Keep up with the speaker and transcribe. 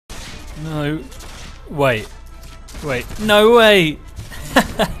No. Wait. Wait. No way.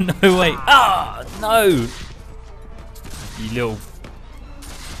 No way. Ah, no. You little.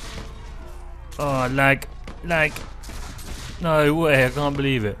 Oh, lag. Lag. No way. I can't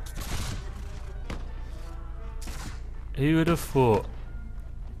believe it. Who would have thought?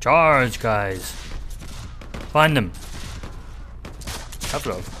 Charge, guys. Find them.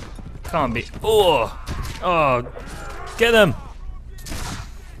 Couple of. Can't be. Oh. Oh. Get them.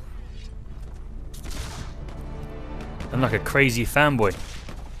 I'm like a crazy fanboy.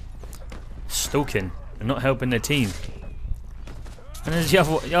 Stalking and not helping their team. And there's the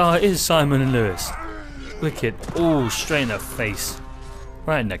other one. Oh, it is Simon and Lewis. Wicked. Oh, straight in the face.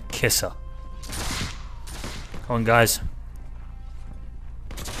 Right in the kisser. Come on, guys.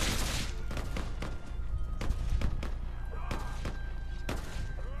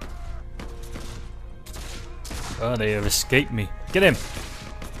 Oh, they have escaped me. Get him.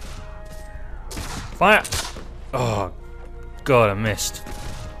 Fire. Oh, God, I missed.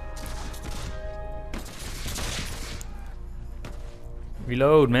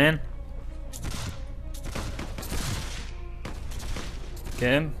 Reload, man.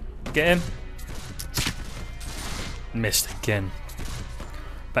 Get him. Get him. Missed again.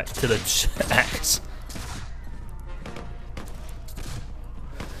 Back to the axe.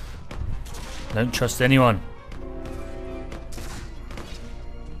 Don't trust anyone.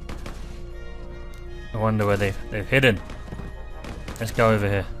 I wonder where they've hidden. Let's go over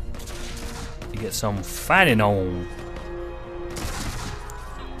here. You get some fighting on.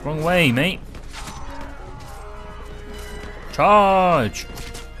 Wrong way, mate. Charge!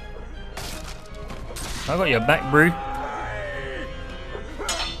 I got your back, bro.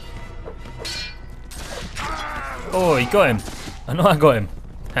 Oh, he got him. I know I got him.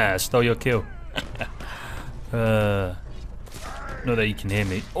 Ah, stole your kill. Not that you can hear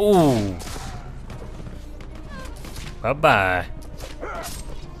me. Oh! Bye bye.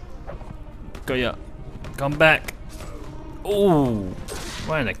 Got ya. Come back. Oh,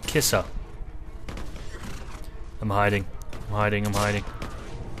 why in a kisser? I'm hiding. I'm hiding. I'm hiding.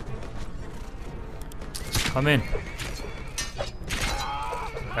 Come in.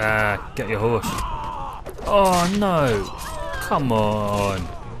 Ah, get your horse. Oh no! Come on.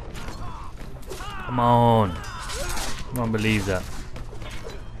 Come on. I can't believe that.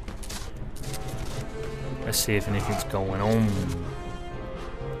 Let's see if anything's going on.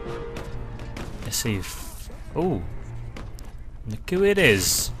 Let's see if... Oh! Look who it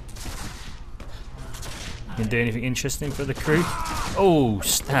is. You can do anything interesting for the crew? Oh,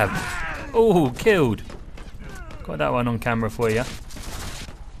 stabbed. Oh, killed. Got that one on camera for you.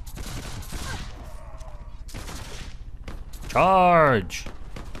 Charge!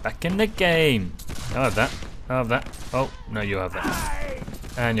 Back in the game. I'll have that. I'll have that. Oh, no, you have that.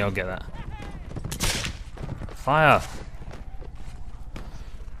 And you'll get that. Fire!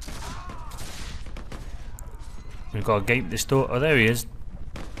 We've got to gate this door. Oh, there he is.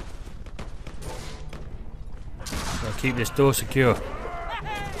 Gotta keep this door secure.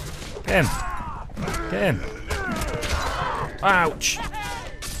 Get him! Get him! Ouch!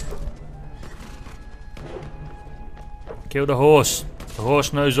 Kill the horse. The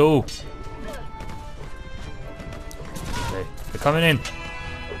horse knows all. Okay, they're coming in.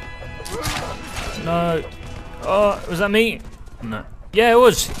 No. Oh, was that me? No. Yeah, it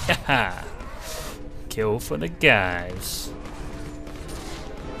was. Kill for the guys.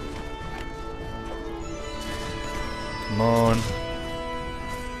 Come on.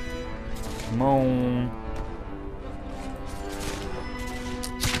 Come on.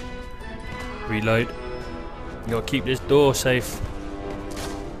 Reload. You gotta keep this door safe.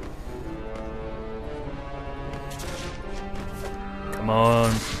 Come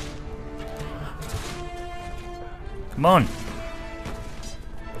on. Come on.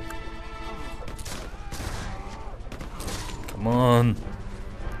 Come on.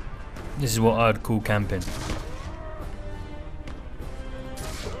 This is what I'd call camping.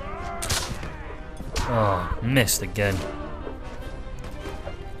 Oh, missed again.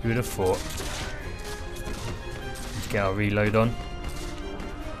 Who would have thought? Let's get our reload on.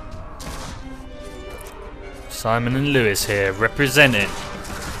 Simon and Lewis here, representing.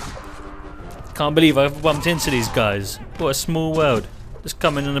 Can't believe I've bumped into these guys. What a small world. Just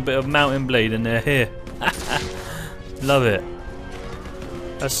coming in a bit of Mountain Blade and they're here. Love it.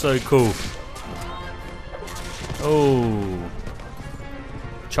 That's so cool. Oh.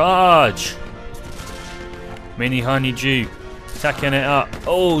 Charge! Mini Honeydew. Attacking it up.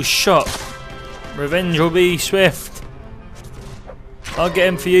 Oh, shot. Revenge will be swift. I'll get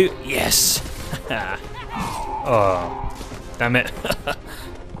him for you. Yes. Oh. Damn it.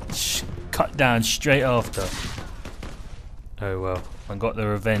 cut down straight after. Oh well, I got the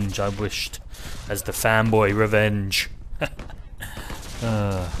revenge I wished. As the fanboy revenge.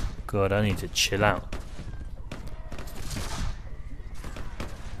 Oh, God, I need to chill out.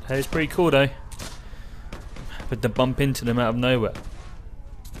 Hey, it's pretty cool though. But to bump into them out of nowhere.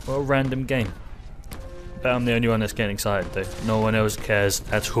 What a random game. But I'm the only one that's getting excited though. No one else cares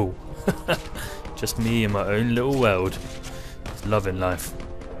at all. Just me in my own little world. Just loving life.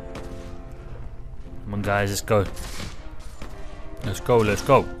 Come on guys, let's go. Let's go, let's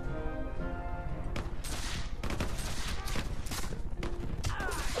go.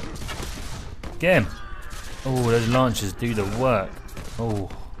 Get him. Oh, those launchers do the work. Oh.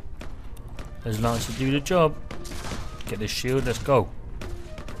 Those launchers do the job. Get the shield, let's go.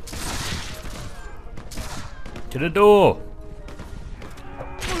 To the door.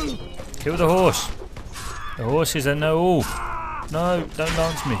 Kill the horse. The horses are no all. No, don't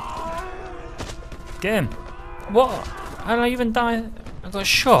lance me. Get him. What? How did I even die? I got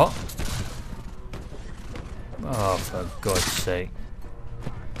shot? Oh, for God's sake.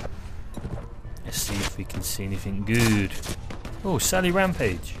 Let's see if we can see anything good. Oh, Sally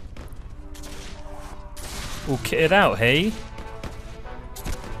Rampage. All kitted out, hey?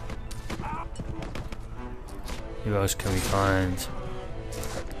 Who else can we find?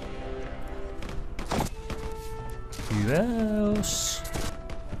 Who else?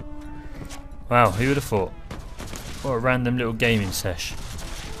 Wow, who would have thought? What a random little gaming sesh.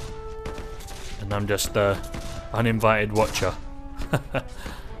 And I'm just uninvited watcher.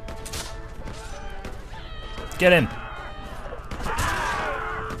 Get him!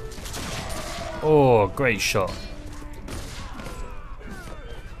 Oh, great shot.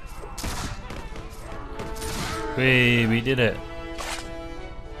 We did it.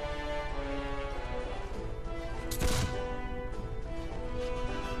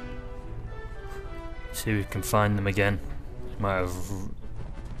 See if we can find them again. Might have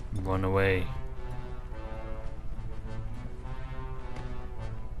run away.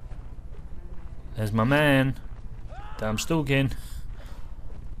 There's my man. That I'm stalking.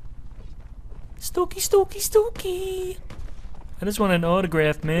 Stalky, stalky, stalky. I just want an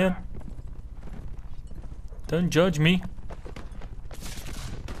autograph, man. Don't judge me.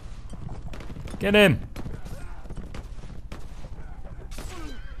 Get him.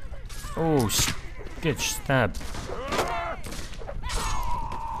 Oh, get stabbed.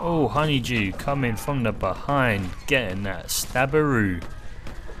 Oh, honeydew coming from the behind, getting that stabberoo.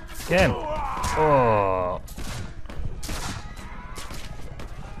 Get him. Oh.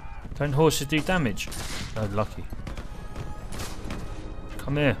 Don't horses do damage? Oh, lucky.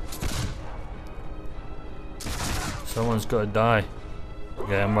 Come here. Someone's got to die.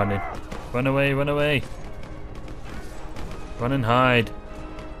 Yeah, I'm running. Run away, run away. Run and hide.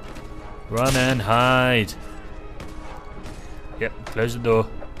 Run and hide. Yep, close the door.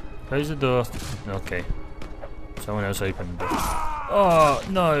 Close the door. Okay. Someone else opened the door. Oh,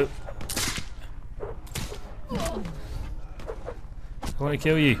 no. I want to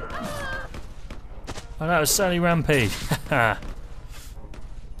kill you. Oh, that was Sally Rampage.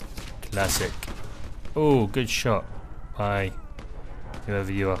 Classic. Oh, good shot. By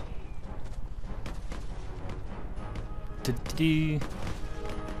whoever you are.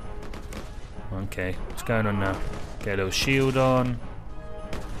 Okay, what's going on now? Get a little shield on.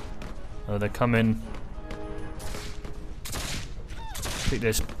 Oh, they're coming. Pick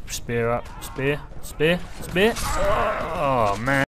this spear up. Spear? Spear? Spear? Oh, man.